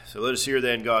So let us hear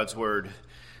then God's word,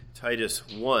 Titus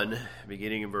 1,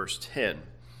 beginning in verse 10.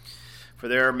 For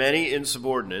there are many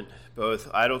insubordinate,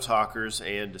 both idle talkers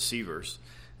and deceivers,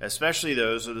 especially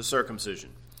those of the circumcision,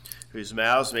 whose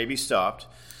mouths may be stopped,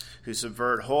 who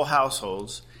subvert whole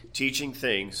households, teaching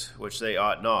things which they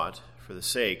ought not, for the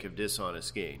sake of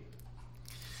dishonest gain.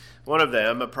 One of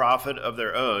them, a prophet of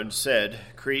their own, said,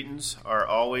 Cretans are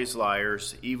always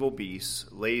liars, evil beasts,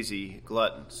 lazy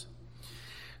gluttons.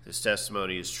 This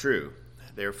testimony is true.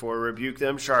 Therefore rebuke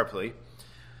them sharply,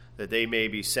 that they may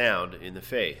be sound in the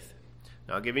faith,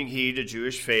 not giving heed to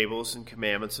Jewish fables and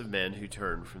commandments of men who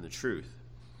turn from the truth.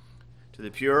 To the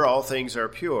pure all things are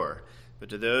pure, but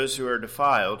to those who are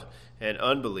defiled and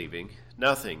unbelieving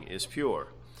nothing is pure.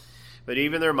 But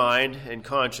even their mind and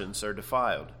conscience are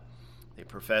defiled. They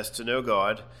profess to know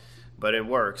God, but in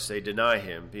works they deny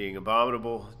him, being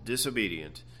abominable,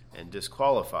 disobedient, and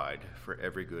disqualified for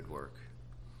every good work.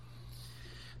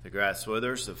 The grass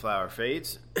withers, the flower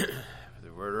fades, but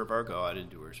the word of our God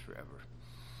endures forever.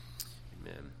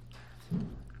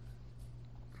 Amen.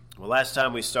 Well, last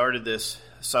time we started this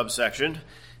subsection,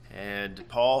 and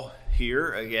Paul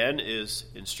here again is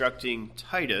instructing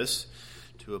Titus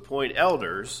to appoint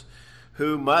elders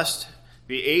who must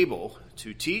be able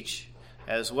to teach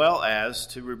as well as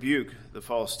to rebuke the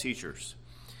false teachers.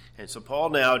 And so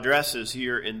Paul now addresses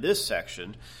here in this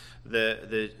section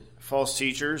the false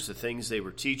teachers, the things they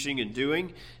were teaching and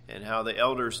doing, and how the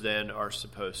elders then are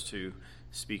supposed to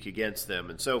speak against them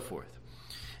and so forth.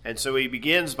 And so he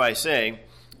begins by saying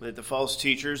that the false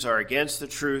teachers are against the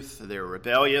truth, they're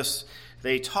rebellious,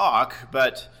 they talk,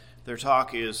 but their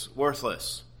talk is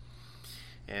worthless.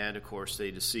 And of course they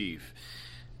deceive.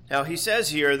 Now he says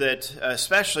here that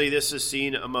especially this is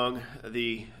seen among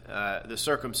the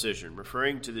circumcision,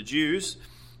 referring to the Jews,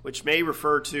 which may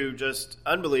refer to just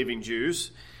unbelieving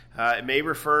Jews. It may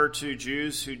refer to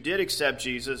Jews who did accept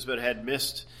Jesus but had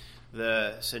missed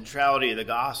the centrality of the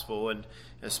gospel, and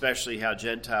especially how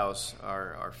Gentiles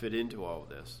are fit into all of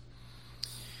this.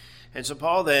 And so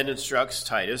Paul then instructs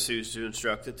Titus, who's to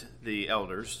instruct the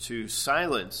elders, to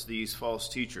silence these false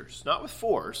teachers, not with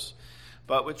force,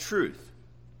 but with truth.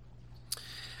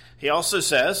 He also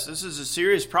says this is a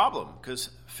serious problem because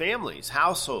families,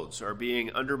 households are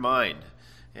being undermined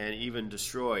and even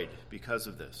destroyed because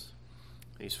of this.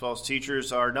 These false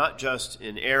teachers are not just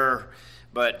in error,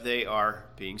 but they are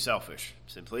being selfish.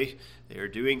 Simply, they are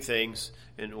doing things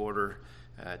in order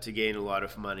to gain a lot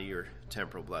of money or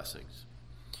temporal blessings.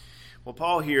 Well,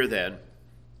 Paul here then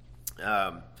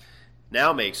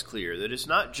now makes clear that it's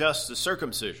not just the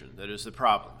circumcision that is the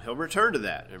problem. He'll return to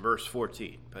that in verse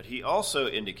 14. But he also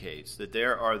indicates that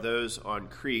there are those on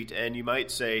Crete, and you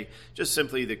might say just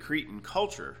simply the Cretan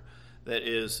culture, that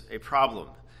is a problem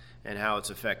and how it's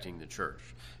affecting the church.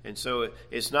 And so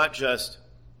it's not just,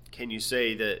 can you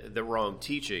say, the wrong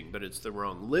teaching, but it's the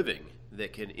wrong living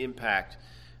that can impact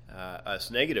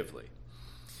us negatively.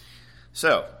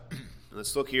 So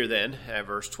let's look here then at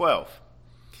verse 12.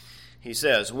 He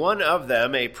says, One of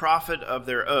them, a prophet of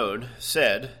their own,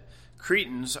 said,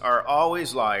 Cretans are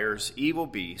always liars, evil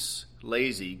beasts,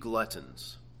 lazy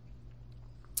gluttons.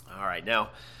 All right, now,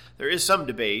 there is some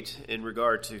debate in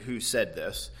regard to who said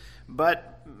this, but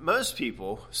most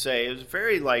people say it was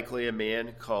very likely a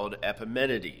man called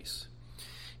Epimenides.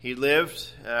 He lived,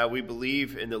 we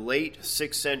believe, in the late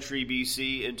 6th century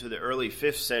BC into the early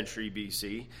 5th century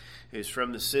BC. He was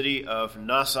from the city of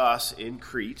Knossos in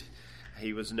Crete.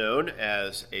 He was known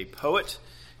as a poet.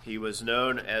 He was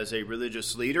known as a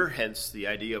religious leader, hence the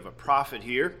idea of a prophet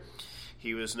here.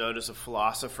 He was known as a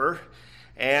philosopher.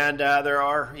 And there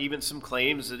are even some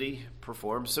claims that he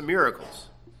performed some miracles.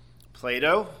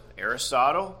 Plato,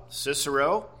 Aristotle,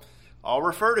 Cicero all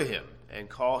refer to him and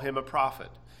call him a prophet.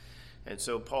 And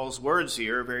so Paul's words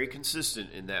here are very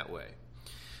consistent in that way.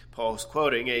 Paul's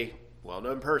quoting a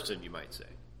well-known person, you might say.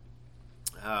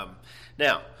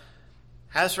 Now,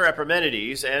 as for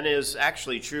Epimenides, and is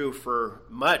actually true for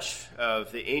much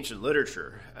of the ancient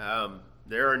literature,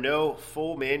 there are no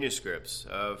full manuscripts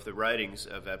of the writings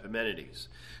of Epimenides.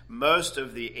 Most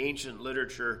of the ancient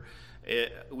literature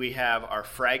we have are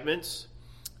fragments,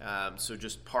 so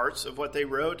just parts of what they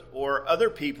wrote, or other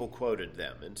people quoted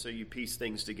them, and so you piece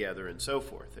things together and so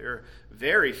forth. There are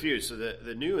very few, so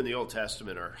the New and the Old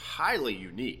Testament are highly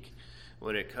unique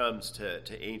when it comes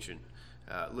to ancient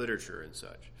literature and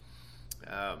such.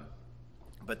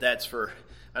 But that's for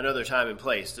another time and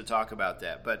place to talk about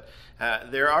that. But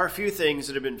there are a few things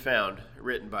that have been found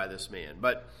written by this man.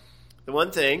 But the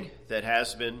one thing that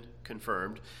has been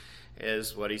confirmed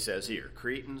is what he says here.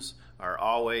 Cretans are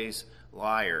always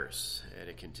liars. And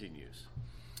it continues.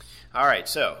 All right,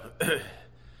 so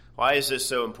Why is this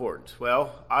so important?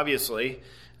 Well, obviously,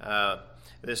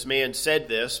 this man said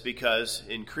this because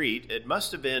in Crete, it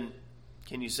must have been,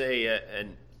 can you say,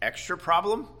 an extra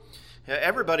problem?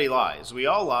 Everybody lies. We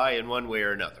all lie in one way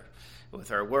or another,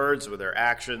 with our words, with our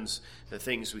actions, the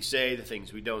things we say, the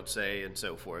things we don't say, and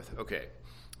so forth. Okay.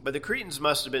 But the Cretans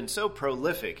must have been so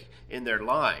prolific in their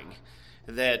lying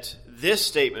that this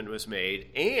statement was made,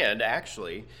 and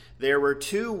actually, there were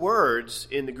two words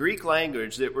in the Greek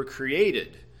language that were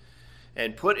created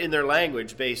and put in their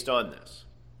language based on this.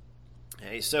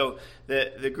 Okay, so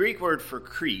the Greek word for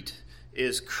Crete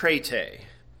is krete.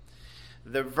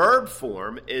 The verb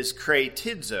form is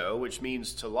kretizo, which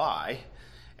means to lie,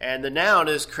 and the noun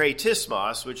is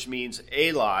kretismos, which means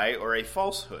a lie or a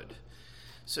falsehood.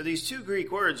 So these two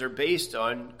Greek words are based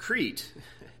on Crete,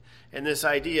 and this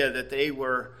idea that they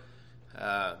were,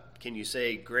 can you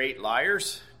say, great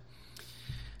liars?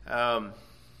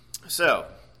 So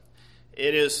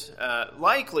it is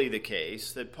likely the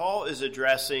case that Paul is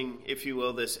addressing, if you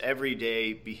will, this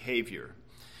everyday behavior.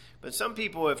 But some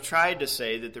people have tried to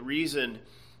say that the reason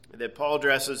that Paul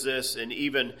addresses this and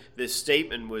even this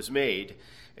statement was made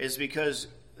is because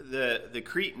the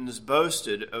Cretans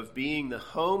boasted of being the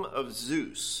home of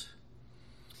Zeus.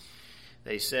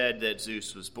 They said that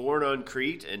Zeus was born on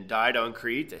Crete and died on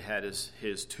Crete. They had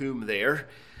his tomb there.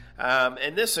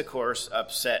 And this, of course,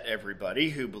 upset everybody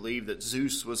who believed that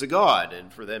Zeus was a god.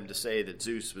 And for them to say that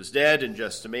Zeus was dead and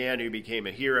just a man who became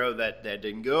a hero, that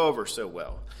didn't go over so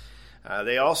well.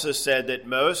 They also said that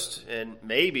most, and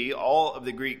maybe all, of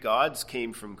the Greek gods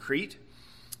came from Crete.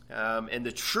 And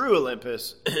the true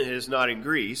Olympus is not in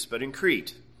Greece, but in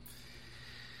Crete.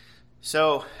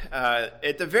 So,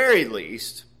 at the very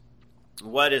least,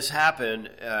 what has happened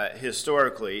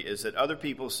historically is that other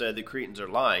people said the Cretans are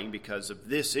lying because of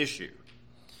this issue.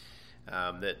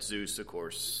 That Zeus, of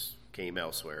course, came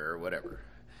elsewhere or whatever.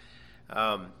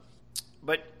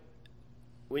 But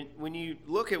when you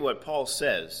look at what Paul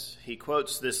says, he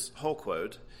quotes this whole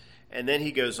quote, and then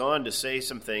he goes on to say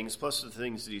some things, plus the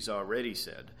things that he's already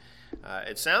said.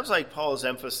 It sounds like Paul is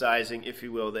emphasizing, if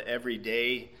you will, the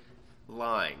everyday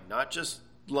lying, not just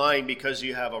lying because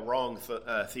you have a wrong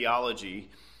theology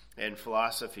and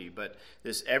philosophy, but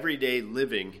this everyday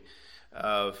living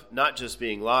of not just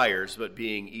being liars, but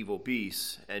being evil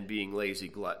beasts and being lazy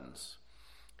gluttons.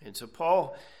 And so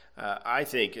Paul, I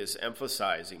think, is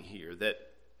emphasizing here that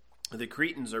the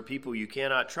Cretans are people you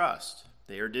cannot trust.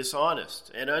 They are dishonest,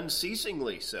 and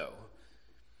unceasingly so.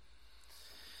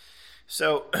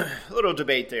 So, a little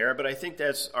debate there, but I think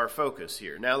that's our focus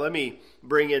here. Now, let me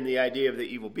bring in the idea of the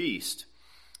evil beast.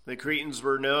 The Cretans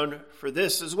were known for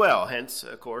this as well, hence,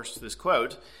 of course, this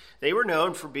quote. They were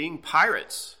known for being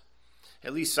pirates,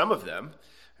 at least some of them,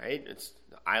 right? It's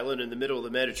an island in the middle of the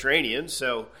Mediterranean,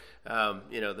 so,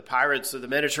 the pirates of the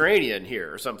Mediterranean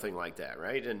here, or something like that,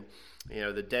 right? And,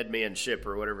 the dead man ship,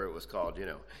 or whatever it was called,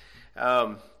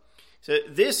 So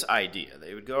this idea,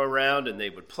 they would go around and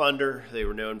they would plunder. They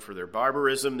were known for their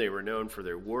barbarism. They were known for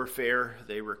their warfare.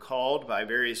 They were called by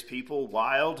various people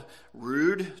wild,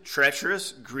 rude,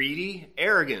 treacherous, greedy,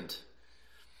 arrogant.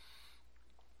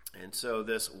 And so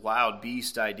this wild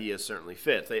beast idea certainly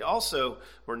fits. They also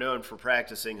were known for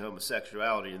practicing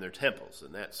homosexuality in their temples,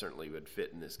 and that certainly would fit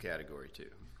in this category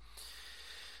too.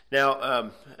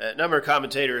 Now, a number of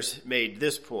commentators made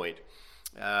this point.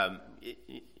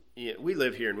 We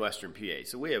live here in Western PA,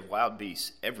 so we have wild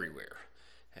beasts everywhere.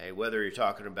 Hey, whether you're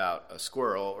talking about a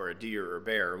squirrel or a deer or a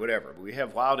bear or whatever, but we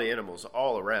have wild animals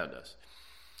all around us.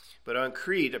 But on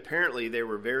Crete, apparently there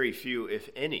were very few, if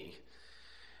any.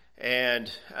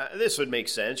 And this would make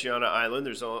sense. You're on an island,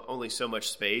 there's only so much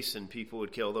space, and people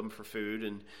would kill them for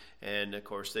food, and of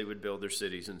course they would build their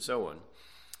cities and so on.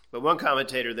 But one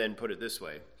commentator then put it this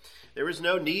way: there was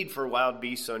no need for wild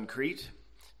beasts on Crete,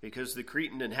 because the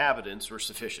Cretan inhabitants were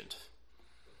sufficient.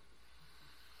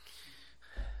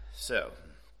 So,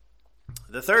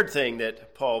 the third thing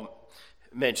that Paul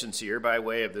mentions here by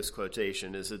way of this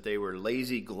quotation is that they were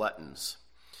lazy gluttons.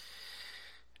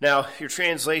 Now, your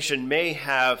translation may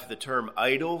have the term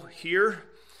idle here,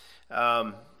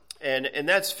 and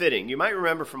that's fitting. You might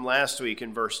remember from last week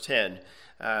in verse 10,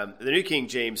 the New King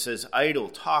James says idle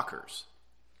talkers.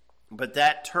 But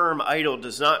that term idle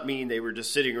does not mean they were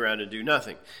just sitting around and do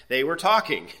nothing. They were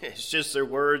talking. It's just their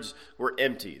words were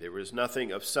empty. There was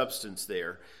nothing of substance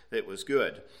there that was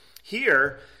good.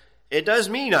 Here, it does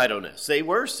mean idleness. They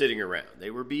were sitting around.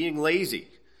 They were being lazy.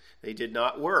 They did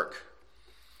not work.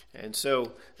 And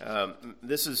so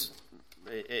this is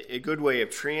a good way of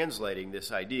translating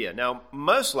this idea. Now,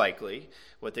 most likely,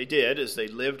 what they did is they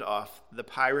lived off the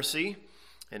piracy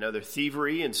and other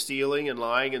thievery and stealing and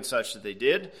lying and such that they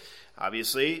did.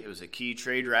 Obviously, it was a key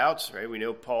trade route, right? We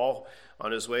know Paul,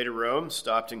 on his way to Rome,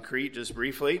 stopped in Crete just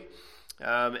briefly.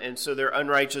 And so their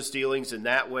unrighteous dealings in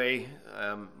that way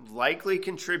likely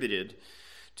contributed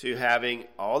to having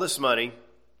all this money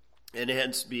and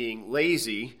hence being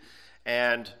lazy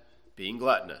and being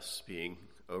gluttonous, being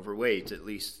overweight, at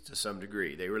least to some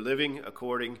degree. They were living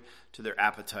according to their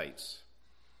appetites.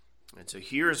 And so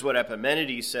here's what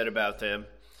Epimenides said about them.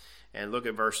 And look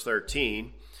at verse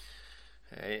 13.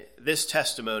 This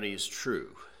testimony is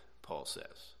true, Paul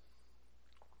says.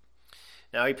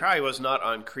 Now, he probably was not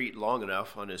on Crete long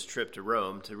enough on his trip to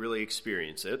Rome to really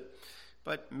experience it,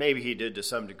 but maybe he did to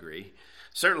some degree.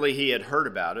 Certainly he had heard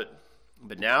about it,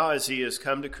 but now as he has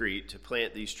come to Crete to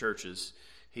plant these churches,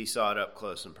 he saw it up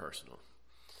close and personal.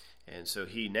 And so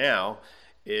he now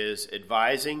is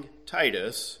advising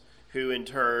Titus, who in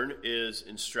turn is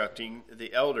instructing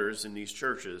the elders in these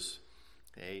churches.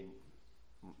 Hey,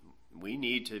 we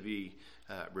need to be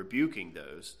rebuking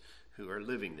those who are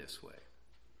living this way.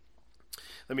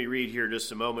 Let me read here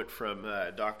just a moment from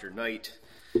Dr. Knight,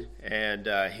 and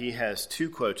he has two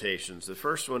quotations. The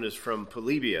first one is from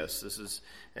Polybius. This is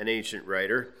an ancient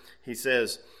writer. He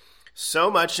says,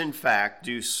 "So much, in fact,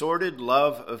 do sordid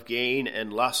love of gain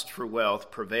and lust for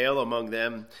wealth prevail among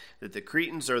them that the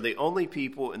Cretans are the only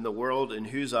people in the world in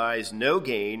whose eyes no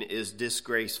gain is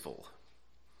disgraceful."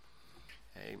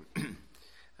 Okay.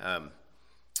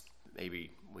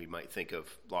 Maybe we might think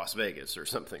of Las Vegas or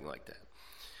something like that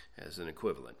as an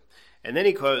equivalent. And then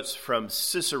he quotes from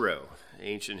Cicero,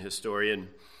 ancient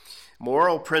historian,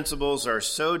 "Moral principles are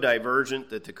so divergent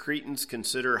that the Cretans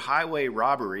consider highway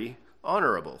robbery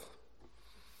honorable."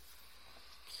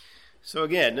 So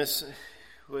again, this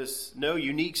was no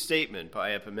unique statement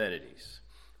by Epimenides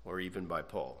or even by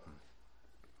Paul.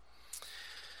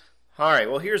 All right,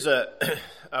 well, here's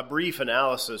a brief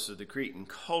analysis of the Cretan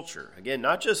culture. Again,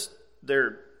 not just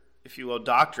their, if you will,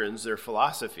 doctrines, their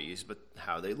philosophies, but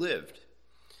how they lived.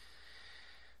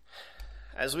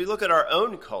 As we look at our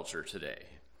own culture today,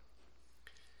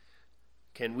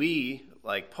 can we,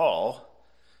 like Paul,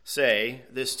 say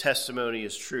this testimony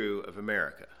is true of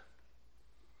America?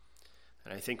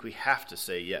 And I think we have to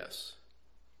say yes.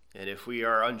 And if we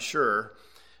are unsure,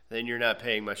 then you're not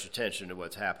paying much attention to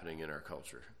what's happening in our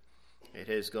culture. It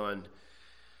has gone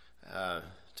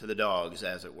to the dogs,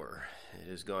 as it were. It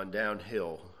has gone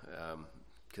downhill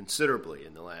considerably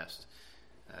in the last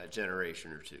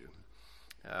generation or two.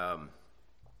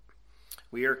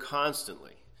 We are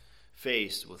constantly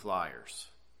faced with liars.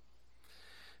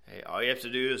 Hey, all you have to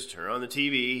do is turn on the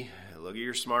TV, look at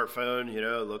your smartphone,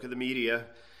 look at the media.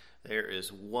 There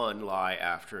is one lie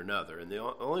after another. And the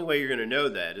only way you're going to know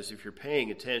that is if you're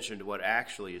paying attention to what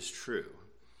actually is true.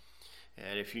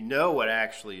 And if you know what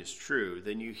actually is true,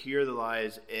 then you hear the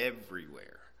lies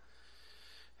everywhere.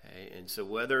 Okay? And so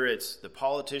whether it's the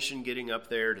politician getting up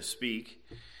there to speak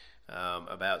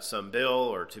about some bill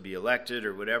or to be elected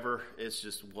or whatever, it's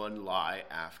just one lie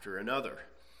after another.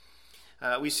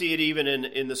 We see it even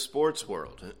in the sports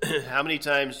world. How many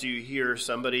times do you hear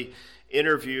somebody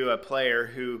interview a player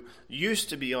who used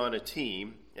to be on a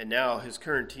team and now his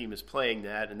current team is playing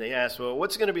that, and they ask, well,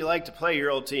 what's it going to be like to play your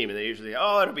old team? And they usually,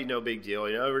 it'll be no big deal.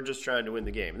 We're just trying to win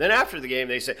the game. And then after the game,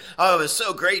 they say, it was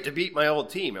so great to beat my old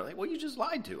team. I'm like, well, you just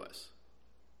lied to us.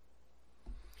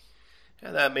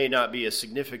 And that may not be as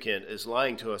significant as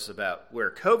lying to us about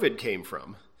where COVID came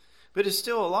from, but it's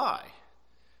still a lie,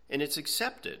 and it's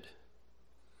accepted.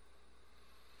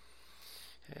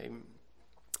 Okay.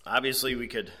 Obviously, we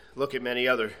could look at many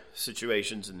other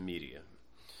situations in the media.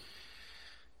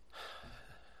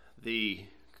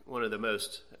 One of the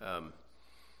most,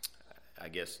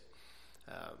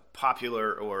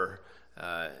 popular or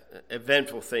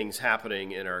eventful things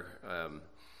happening in our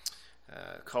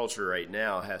culture right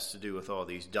now has to do with all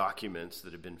these documents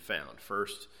that have been found.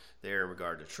 First, there in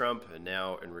regard to Trump, and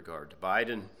now in regard to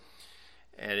Biden.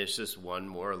 And it's just one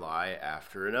more lie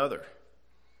after another.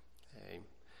 Okay.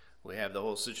 We have the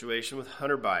whole situation with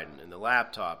Hunter Biden and the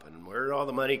laptop and where did all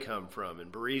the money come from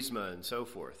and Burisma and so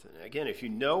forth. And again, if you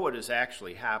know what has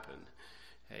actually happened,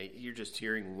 hey, you're just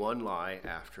hearing one lie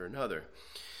after another.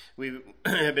 We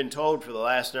have been told for the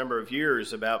last number of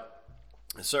years about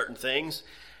certain things,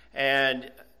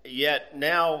 and yet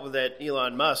now that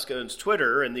Elon Musk owns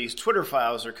Twitter and these Twitter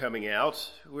files are coming out,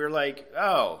 we're like,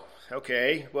 oh,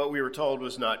 okay, what we were told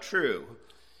was not true.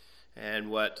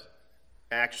 And what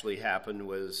actually happened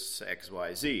was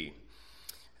XYZ.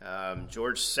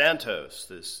 George Santos,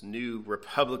 this new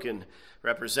Republican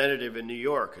representative in New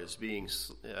York, is being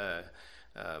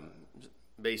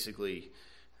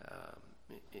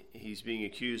he's being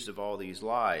accused of all these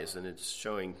lies, and it's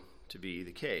showing to be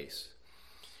the case.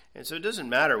 And so it doesn't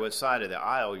matter what side of the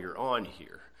aisle you're on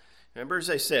here. Remember, as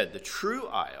I said, the true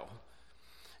aisle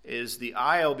is the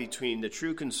aisle between the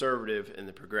true conservative and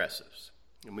the progressives.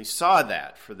 And we saw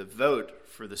that for the vote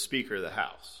for the Speaker of the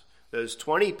House. Those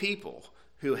 20 people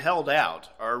who held out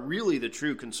are really the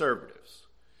true conservatives.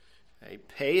 Okay?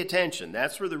 Pay attention.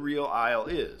 That's where the real aisle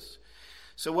is.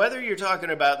 So whether you're talking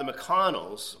about the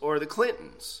McConnells or the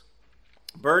Clintons,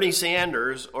 Bernie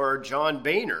Sanders or John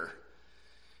Boehner,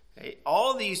 okay,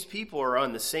 all these people are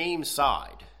on the same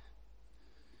side.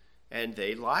 And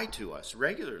they lie to us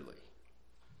regularly.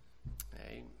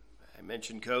 Okay? I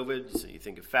mentioned COVID, so you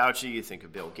think of Fauci, you think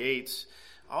of Bill Gates.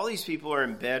 All these people are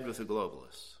in bed with the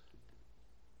globalists.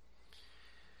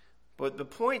 But the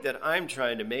point that I'm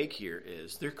trying to make here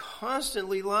is they're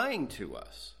constantly lying to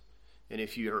us. And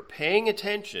if you are paying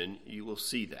attention, you will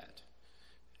see that.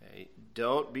 Okay?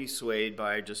 Don't be swayed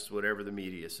by just whatever the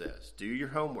media says. Do your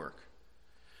homework.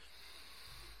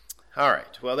 All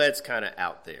right, well, that's kind of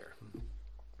out there.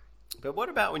 But what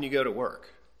about when you go to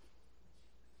work?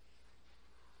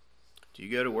 Do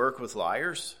you go to work with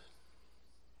liars?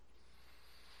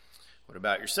 What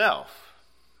about yourself?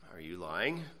 Are you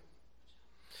lying?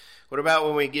 What about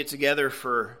when we get together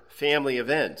for family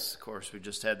events? Of course, we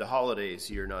just had the holidays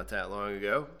here not that long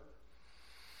ago.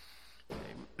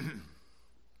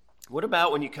 What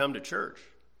about when you come to church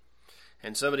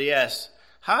and somebody asks,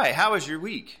 "Hi, how was your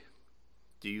week?"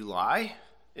 Do you lie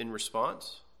in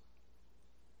response?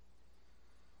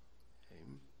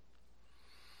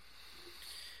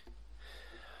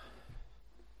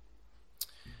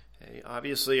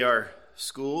 Obviously, our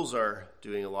schools are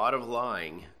doing a lot of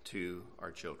lying to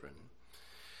our children.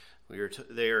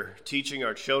 They are teaching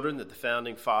our children that the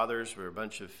Founding Fathers were a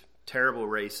bunch of terrible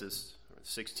racists, the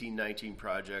 1619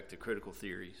 Project, the critical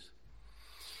theories.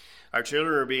 Our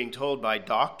children are being told by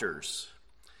doctors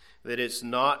that it's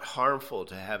not harmful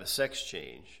to have a sex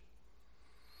change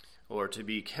or to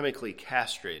be chemically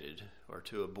castrated or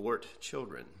to abort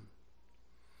children.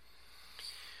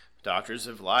 Doctors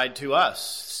have lied to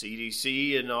us,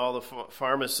 CDC and all the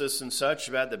pharmacists and such,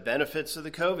 about the benefits of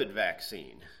the COVID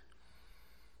vaccine.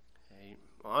 Okay.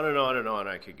 On and on and on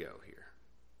I could go here.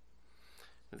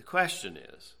 And the question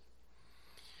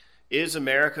is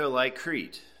America like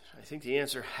Crete? I think the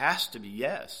answer has to be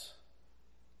yes.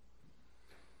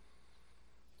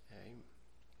 Okay.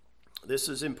 This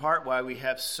is in part why we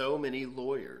have so many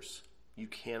lawyers. You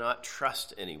cannot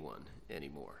trust anyone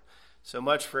anymore. So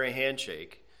much for a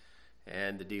handshake.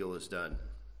 And the deal is done.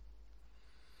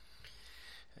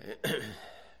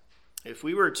 If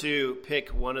we were to pick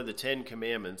one of the 10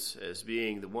 Commandments as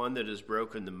being the one that is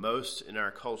broken the most in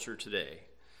our culture today,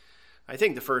 I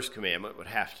think the first commandment would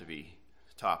have to be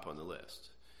top on the list.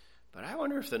 But I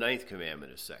wonder if the 9th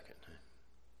commandment is second.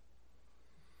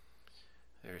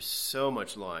 There's so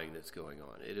much lying that's going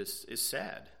on. It's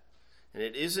sad. And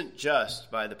it isn't just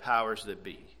by the powers that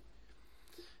be.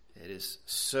 It is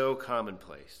so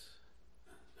commonplace.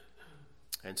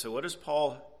 And so what does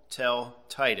Paul tell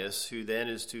Titus, who then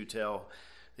is to tell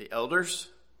the elders?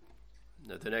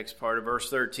 The next part of verse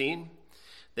 13.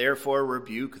 Therefore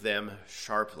rebuke them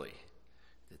sharply,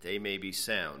 that they may be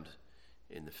sound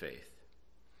in the faith.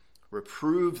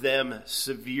 Reprove them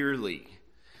severely.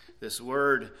 This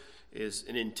word is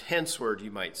an intense word,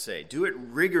 you might say. Do it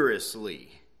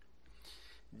rigorously.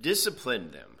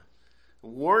 Discipline them.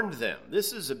 Warn them.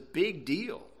 This is a big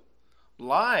deal.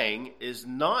 Lying is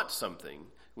not something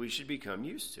we should become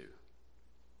used to.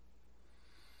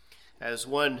 As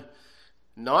one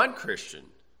non-Christian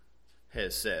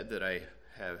has said, that I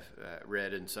have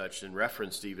read and such and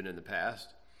referenced even in the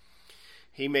past,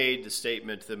 he made the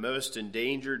statement, the most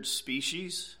endangered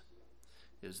species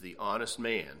is the honest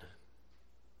man.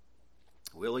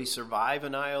 Will he survive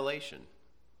annihilation?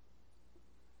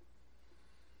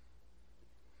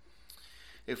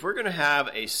 If we're going to have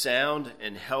a sound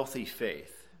and healthy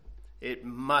faith, it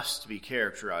must be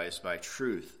characterized by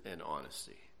truth and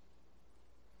honesty.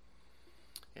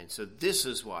 And so this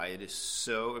is why it is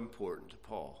so important to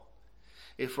Paul.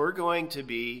 If we're going to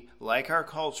be like our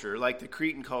culture, like the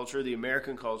Cretan culture, the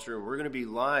American culture, and we're going to be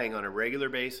lying on a regular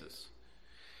basis,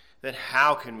 then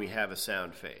how can we have a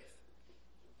sound faith?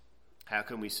 How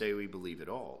can we say we believe it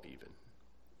all, even?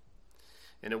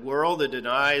 In a world that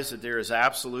denies that there is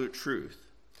absolute truth,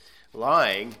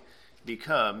 lying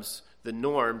becomes the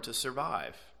norm to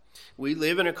survive. We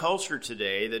live in a culture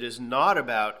today that is not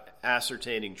about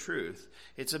ascertaining truth.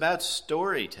 It's about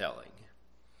storytelling.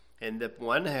 And the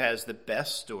one that has the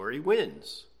best story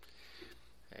wins.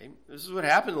 Okay? This is what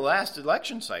happened the last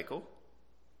election cycle.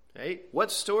 Hey,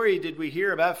 what story did we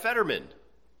hear about Fetterman?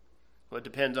 Well, it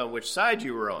depends on which side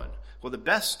you were on. Well, the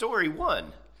best story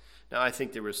won. Now, I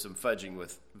think there was some fudging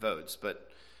with votes, but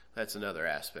that's another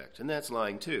aspect. And that's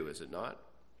lying too, is it not?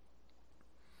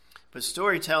 But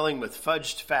storytelling with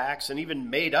fudged facts and even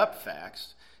made-up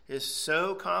facts is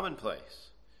so commonplace.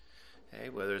 Okay,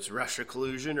 whether it's Russia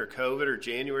collusion or COVID or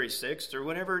January 6th or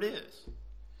whatever it is.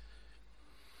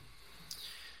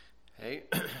 Okay.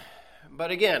 But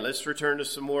again, let's return to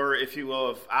some more, if you will,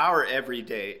 of our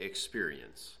everyday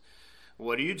experience.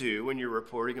 What do you do when you're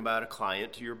reporting about a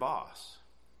client to your boss?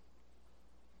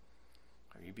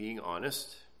 Are you being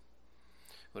honest?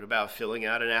 What about filling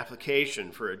out an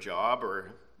application for a job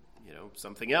or,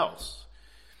 something else?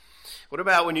 What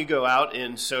about when you go out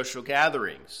in social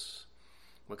gatherings?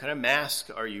 What kind of mask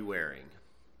are you wearing?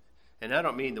 And I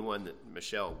don't mean the one that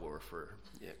Michelle wore for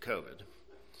COVID.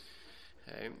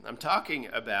 Okay? I'm talking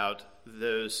about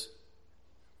those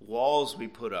walls we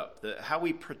put up, how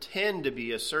we pretend to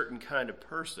be a certain kind of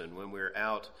person when we're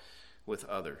out with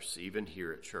others, even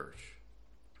here at church.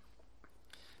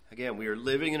 Again, we are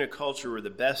living in a culture where the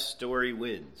best story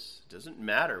wins. It doesn't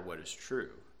matter what is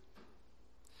true.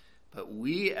 But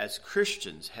we as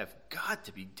Christians have got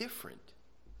to be different.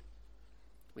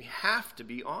 We have to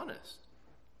be honest.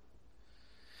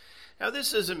 Now,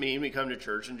 this doesn't mean we come to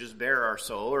church and just bare our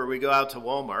soul, or we go out to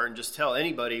Walmart and just tell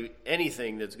anybody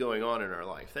anything that's going on in our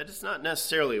life. That is not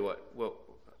necessarily what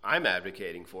I'm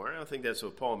advocating for. I don't think that's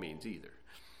what Paul means either.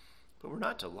 But we're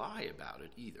not to lie about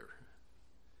it either.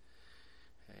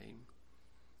 Okay?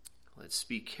 Let's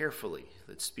speak carefully.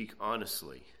 Let's speak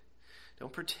honestly.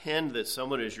 Don't pretend that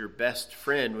someone is your best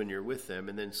friend when you're with them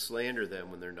and then slander them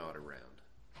when they're not around.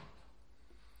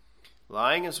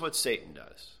 Lying is what Satan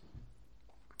does.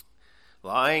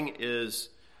 Lying is,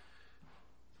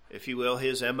 if you will,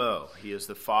 his MO. He is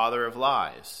the father of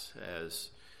lies, as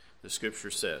the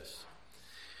scripture says.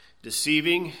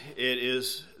 Deceiving,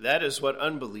 that is what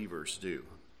unbelievers do.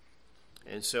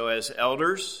 And so as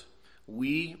elders,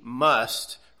 we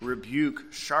must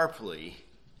rebuke sharply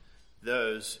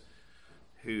those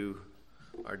who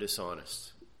are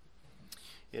dishonest.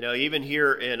 Even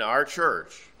here in our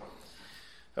church,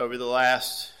 over the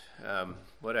last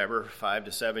 5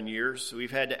 to 7 years,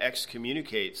 we've had to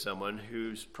excommunicate someone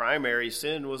whose primary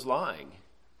sin was lying.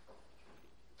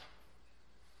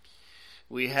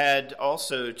 We had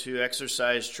also to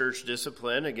exercise church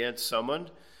discipline against someone,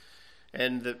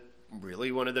 and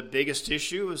really one of the biggest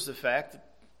issues was the fact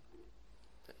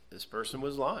that this person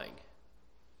was lying.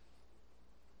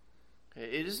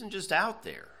 It isn't just out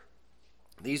there.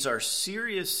 These are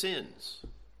serious sins.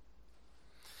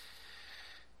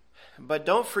 But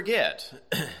don't forget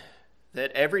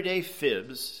that everyday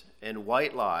fibs and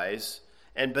white lies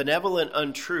and benevolent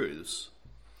untruths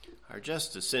are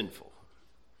just as sinful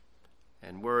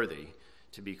and worthy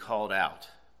to be called out.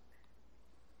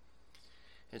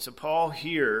 And so Paul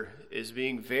here is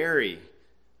being very,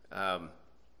 can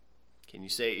you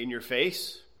say in your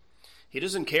face? He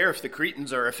doesn't care if the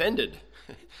Cretans are offended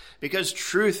because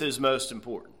truth is most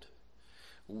important.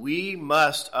 We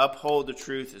must uphold the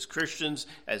truth as Christians,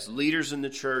 as leaders in the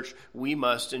church. We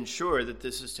must ensure that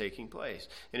this is taking place.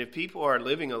 And if people are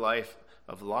living a life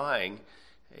of lying,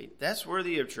 that's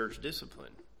worthy of church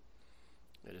discipline.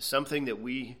 It is something that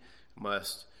we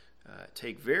must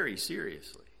take very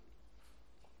seriously.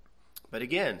 But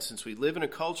again, since we live in a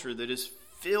culture that is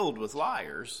filled with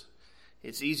liars,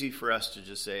 it's easy for us to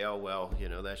just say,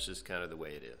 that's just kind of the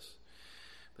way it is.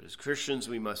 But as Christians,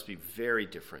 we must be very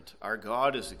different. Our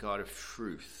God is a God of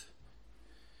truth,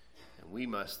 and we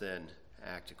must then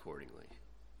act accordingly.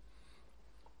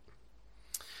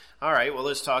 All right, well,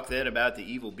 let's talk then about the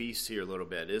evil beasts here a little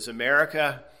bit. Is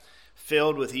America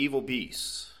filled with evil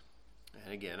beasts?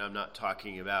 And again, I'm not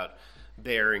talking about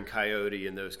bear and coyote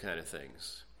and those kind of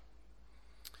things.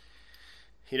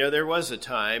 There was a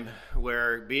time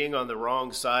where being on the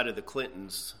wrong side of the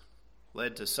Clintons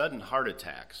led to sudden heart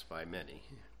attacks by many.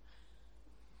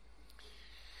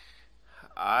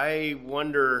 I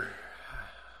wonder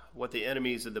what the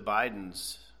enemies of the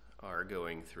Bidens are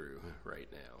going through right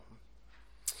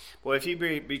now. Boy, if you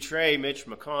betray Mitch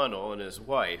McConnell and his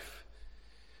wife,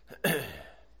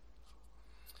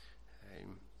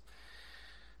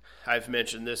 I've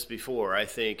mentioned this before. I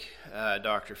think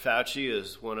Dr. Fauci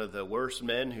is one of the worst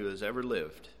men who has ever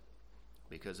lived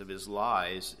because of his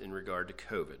lies in regard to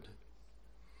COVID.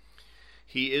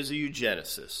 He is a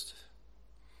eugenicist,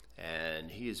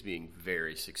 and he is being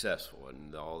very successful,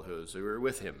 and all those who are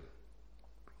with him.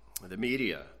 The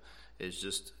media is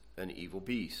just an evil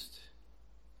beast.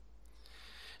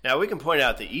 Now, we can point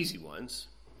out the easy ones.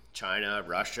 China,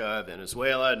 Russia,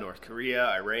 Venezuela, North Korea,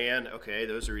 Iran. Okay,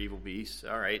 those are evil beasts.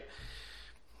 All right.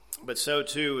 But so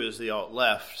too is the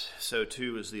alt-left. So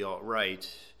too is the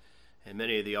alt-right. And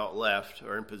many of the alt-left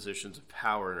are in positions of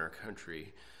power in our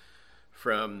country,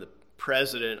 from the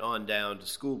president on down to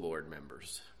school board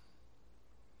members.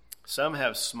 Some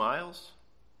have smiles.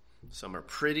 Some are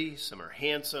pretty. Some are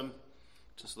handsome.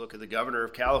 Just look at the governor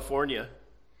of California.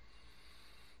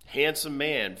 Handsome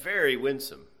man, very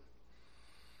winsome.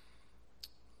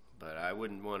 But I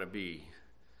wouldn't want to be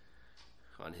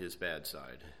on his bad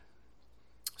side.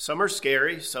 Some are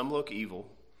scary, some look evil.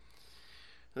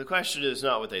 The question is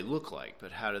not what they look like,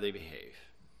 but how do they behave?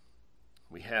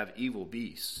 We have evil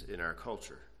beasts in our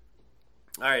culture.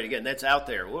 All right, again, that's out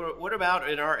there. What about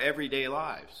in our everyday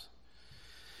lives?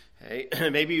 Hey,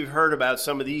 maybe you've heard about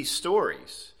some of these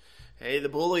stories. Hey, the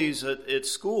bullies at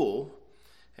school,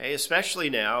 hey, especially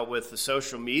now with the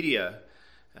social media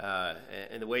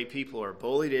and the way people are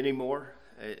bullied anymore,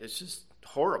 it's just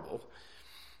horrible.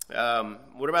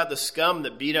 What about the scum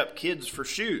that beat up kids for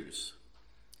shoes?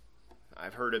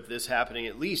 I've heard of this happening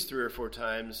at least 3 or 4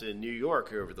 times in New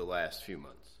York over the last few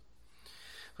months.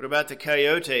 What about the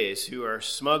coyotes who are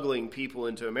smuggling people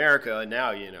into America, and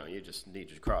now, you just need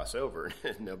to cross over,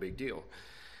 no big deal.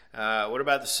 What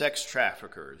about the sex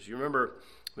traffickers? You remember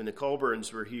when the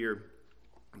Colburns were here,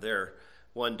 their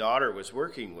one daughter was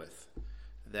working with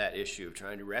that issue of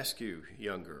trying to rescue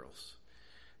young girls.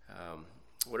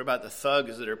 What about the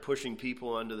thugs that are pushing people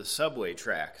onto the subway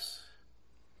tracks?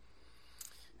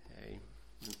 Hey,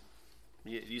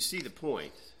 you see the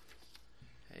point.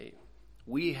 Hey,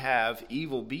 we have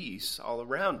evil beasts all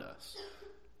around us.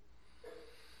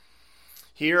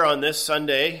 Here on this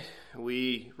Sunday,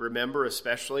 we remember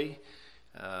especially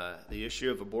the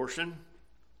issue of abortion.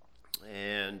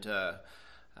 And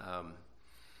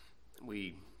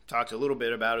we talked a little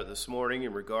bit about it this morning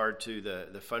in regard to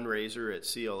the fundraiser at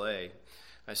CLA.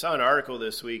 I saw an article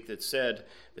this week that said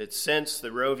that since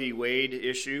the Roe v. Wade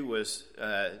issue was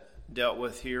dealt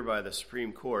with here by the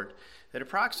Supreme Court, that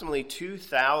approximately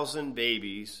 2,000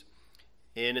 babies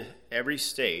in every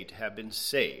state have been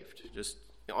saved, just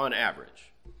on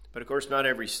average. But of course, not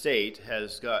every state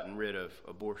has gotten rid of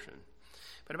abortion.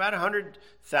 But about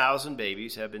 100,000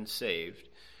 babies have been saved,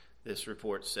 this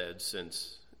report said,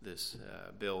 since this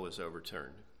bill was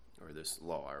overturned, or this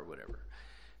law, or whatever.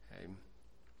 Okay.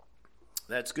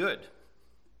 That's good.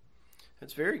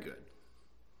 That's very good.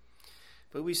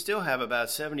 But we still have about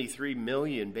 73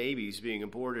 million babies being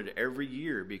aborted every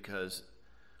year because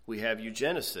we have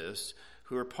eugenicists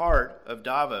who are part of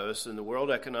Davos and the World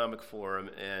Economic Forum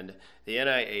and the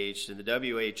NIH and the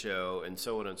WHO and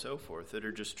so on and so forth that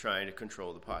are just trying to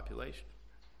control the population.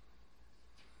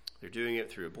 They're doing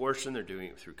it through abortion, they're doing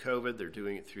it through COVID, they're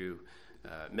doing it through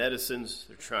medicines,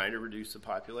 they're trying to reduce the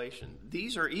population.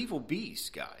 These are evil beasts,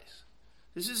 guys.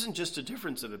 This isn't just a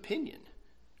difference of opinion.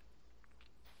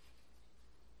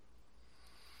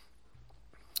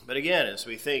 But again, as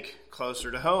we think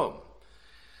closer to home,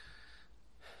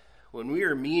 when we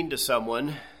are mean to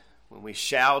someone, when we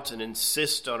shout and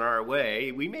insist on our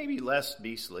way, we may be less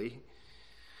beastly,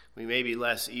 we may be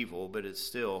less evil, but it's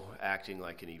still acting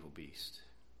like an evil beast.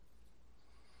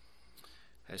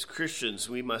 As Christians,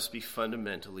 we must be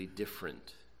fundamentally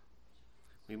different.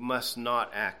 We must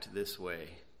not act this way.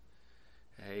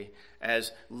 Okay?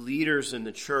 As leaders in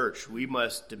the church, we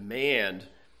must demand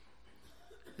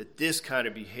that this kind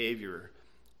of behavior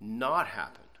not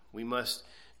happen. We must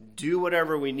do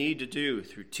whatever we need to do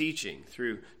through teaching,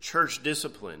 through church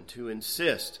discipline, to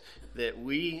insist that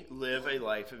we live a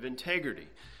life of integrity.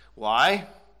 Why?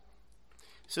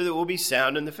 So that we'll be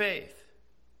sound in the faith.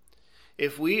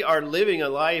 If we are living a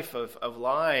life of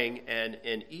lying and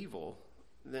evil,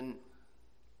 then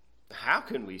how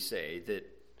can we say that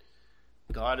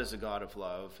God is a God of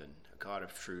love and a God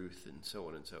of truth and so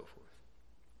on and so forth?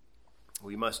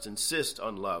 We must insist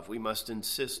on love. We must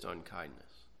insist on kindness.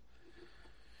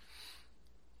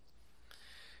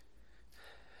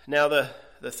 Now,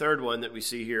 the third one that we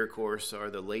see here, of course,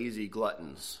 are the lazy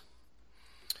gluttons.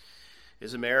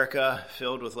 Is America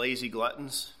filled with lazy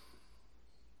gluttons?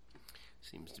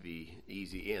 Seems to be an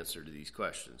easy answer to these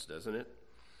questions, doesn't it?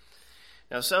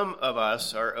 Now, some of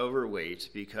us are overweight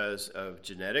because of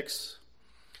genetics,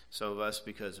 some of us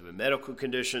because of a medical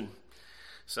condition,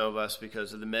 some of us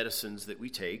because of the medicines that we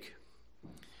take.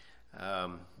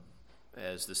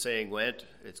 As the saying went,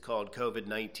 it's called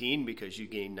COVID-19 because you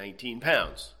gained 19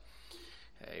 pounds.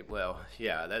 Hey, well,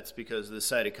 yeah, that's because of the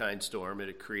cytokine storm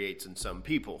it creates in some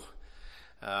people.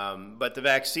 But the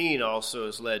vaccine also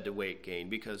has led to weight gain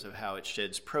because of how it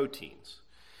sheds proteins.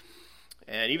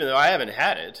 And even though I haven't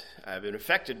had it, I've been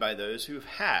affected by those who've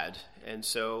had. And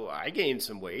so I gained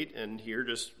some weight. And here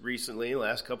just recently,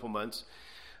 last couple months,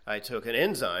 I took an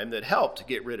enzyme that helped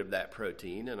get rid of that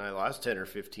protein, and I lost 10 or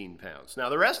 15 pounds. Now,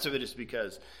 the rest of it is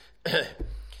because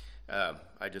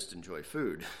I just enjoy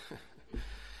food,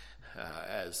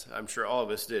 as I'm sure all of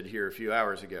us did here a few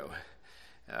hours ago.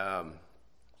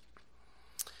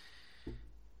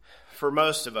 For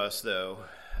most of us, though,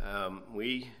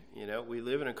 we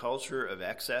live in a culture of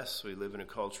excess. We live in a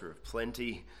culture of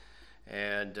plenty,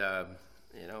 and there's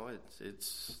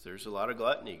a lot of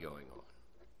gluttony going on.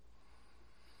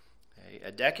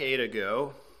 A decade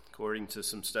ago, according to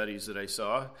some studies that I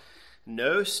saw,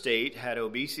 no state had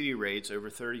obesity rates over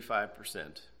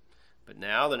 35%, but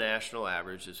now the national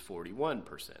average is 41%,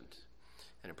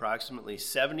 and approximately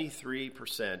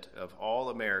 73% of all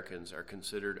Americans are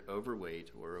considered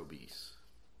overweight or obese.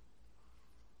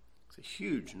 It's a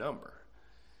huge number.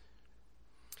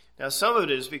 Now, some of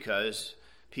it is because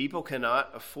people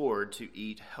cannot afford to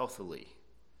eat healthily.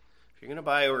 If you're going to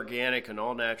buy organic and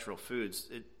all-natural foods,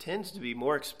 it tends to be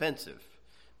more expensive.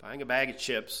 Buying a bag of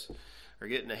chips or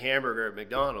getting a hamburger at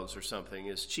McDonald's or something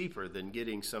is cheaper than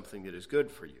getting something that is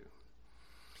good for you.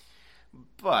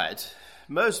 But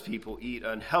most people eat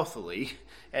unhealthily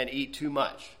and eat too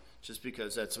much just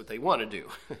because that's what they want to do.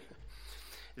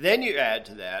 Then you add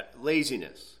to that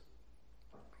laziness.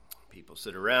 People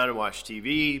sit around and watch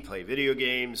TV, play video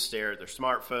games, stare at their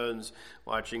smartphones,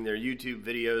 watching their YouTube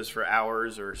videos for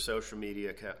hours or social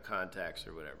media contacts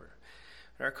or whatever.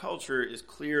 And our culture is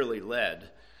clearly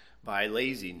led by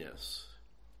laziness.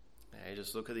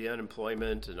 Just look at the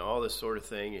unemployment and all this sort of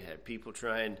thing. You had people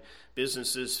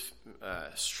businesses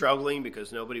struggling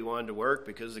because nobody wanted to work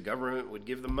because the government would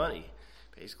give them money,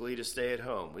 basically to stay at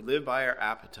home. We live by our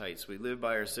appetites. We live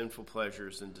by our sinful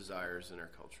pleasures and desires in our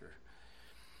culture.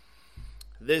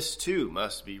 This too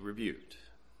must be rebuked.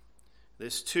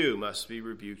 This too must be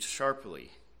rebuked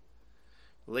sharply.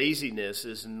 Laziness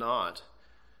is not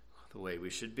the way we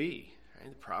should be.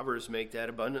 Right? The Proverbs make that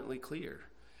abundantly clear.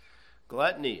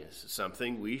 Gluttony is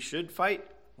something we should fight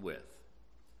with.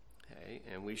 Okay?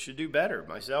 And we should do better,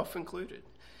 myself included.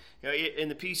 In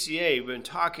the PCA, we've been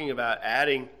talking about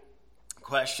adding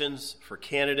questions for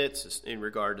candidates in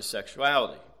regard to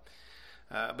sexuality.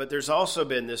 But there's also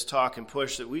been this talk and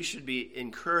push that we should be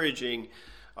encouraging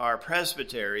our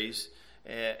presbyteries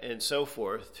and so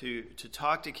forth to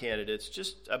talk to candidates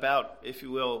just about, if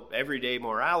you will, everyday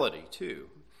morality too.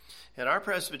 And our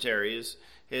presbytery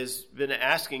has been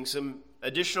asking some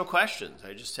additional questions.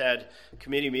 I just had a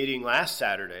committee meeting last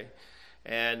Saturday,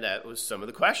 and that was some of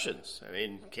the questions.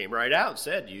 Came right out and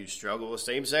said, do you struggle with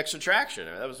same-sex attraction?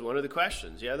 That was one of the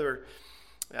questions. The other,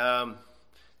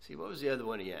 what was the other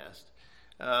one he asked?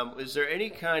 Is there any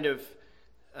kind of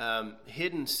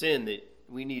hidden sin that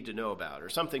we need to know about, or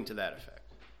something to that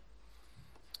effect?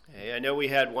 I know we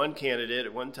had one candidate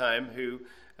at one time who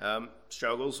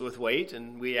struggles with weight,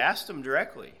 and we asked him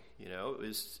directly,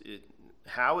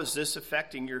 how is this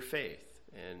affecting your faith,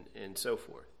 and so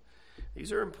forth.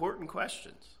 These are important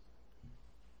questions.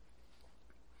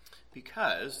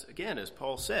 Because, again, as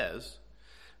Paul says,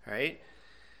 right,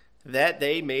 that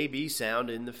they may be sound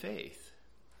in the faith.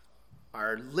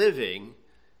 Our living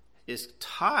is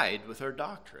tied with our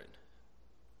doctrine.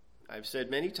 I've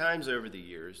said many times over the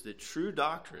years that true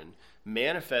doctrine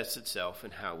manifests itself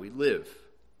in how we live.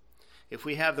 If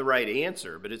we have the right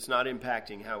answer, but it's not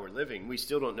impacting how we're living, we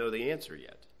still don't know the answer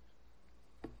yet.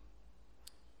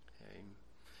 Okay.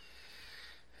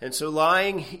 And so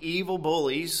lying, evil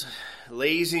bullies,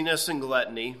 laziness, and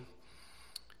gluttony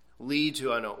lead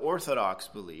to unorthodox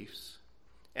beliefs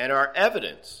and are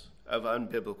evidence of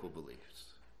unbiblical beliefs.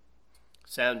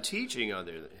 Sound teaching, on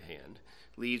the other hand,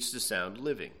 leads to sound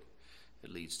living.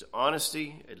 It leads to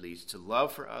honesty. It leads to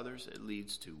love for others. It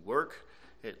leads to work.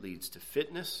 It leads to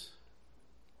fitness.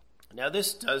 Now,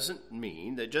 this doesn't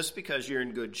mean that just because you're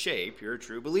in good shape, you're a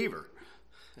true believer.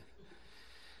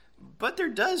 But there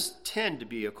does tend to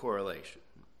be a correlation.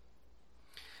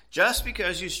 Just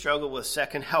because you struggle with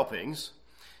second helpings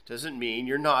doesn't mean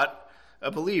you're not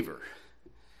a believer.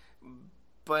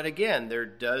 But again, there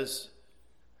does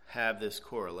have this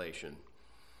correlation.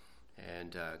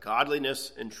 And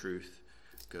godliness and truth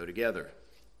go together.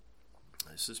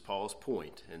 This is Paul's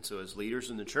point. And so as leaders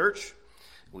in the church,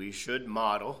 we should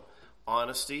model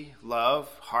honesty, love,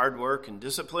 hard work, and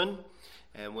discipline.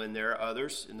 And when there are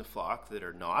others in the flock that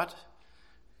are not,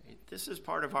 this is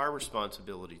part of our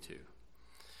responsibility too.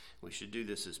 We should do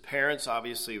this as parents,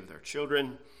 obviously, with our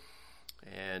children,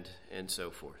 and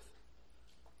so forth.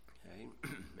 Okay?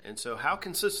 And so how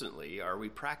consistently are we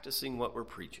practicing what we're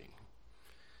preaching?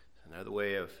 Another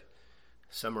way of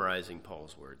summarizing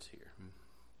Paul's words here.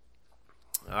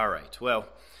 All right, well,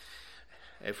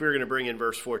 if we were going to bring in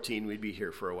verse 14, we'd be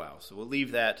here for a while. So we'll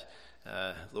leave that,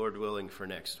 Lord willing, for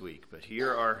next week. But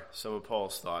here are some of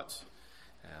Paul's thoughts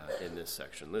in this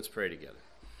section. Let's pray together.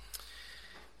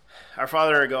 Our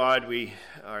Father, our God, we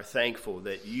are thankful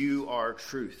that you are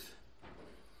truth.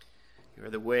 You are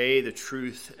the way, the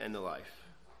truth, and the life.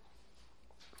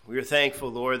 We are thankful,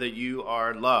 Lord, that you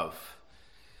are love.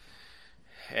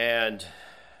 And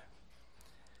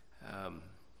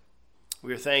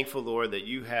we are thankful, Lord, that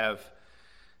you have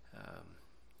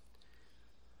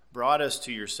brought us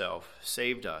to yourself,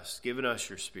 saved us, given us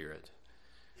your Spirit,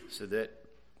 so that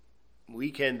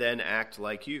we can then act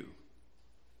like you.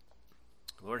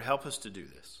 Lord, help us to do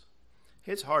this.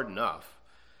 It's hard enough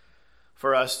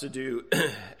for us to do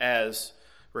as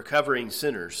recovering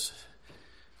sinners,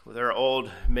 with our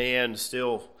old man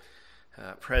still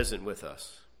present with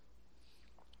us.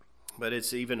 But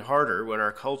it's even harder when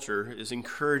our culture is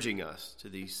encouraging us to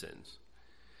these sins.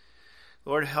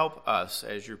 Lord, help us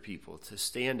as your people to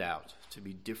stand out, to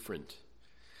be different,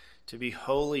 to be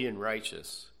holy and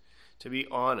righteous, to be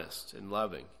honest and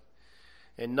loving,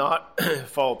 and not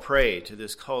fall prey to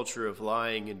this culture of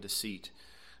lying and deceit,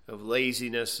 of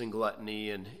laziness and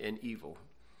gluttony and evil.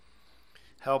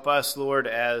 Help us, Lord,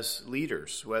 as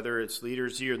leaders, whether it's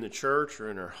leaders here in the church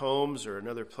or in our homes or in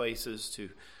other places,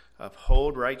 to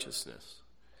uphold righteousness,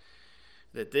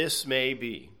 that this may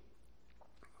be,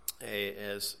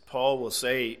 as Paul will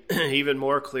say even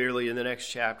more clearly in the next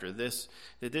chapter, that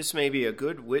this may be a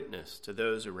good witness to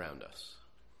those around us,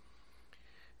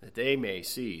 that they may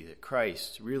see that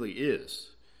Christ really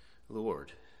is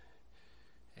Lord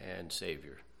and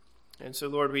Savior. And so,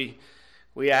 Lord,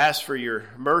 we ask for your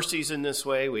mercies in this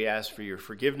way. We ask for your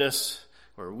forgiveness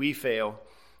where we fail.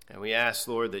 And we ask,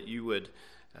 Lord, that you would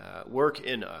work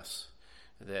in us,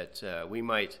 that we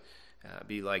might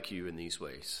be like you in these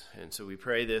ways. And so we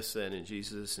pray this then in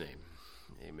Jesus' name.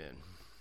 Amen.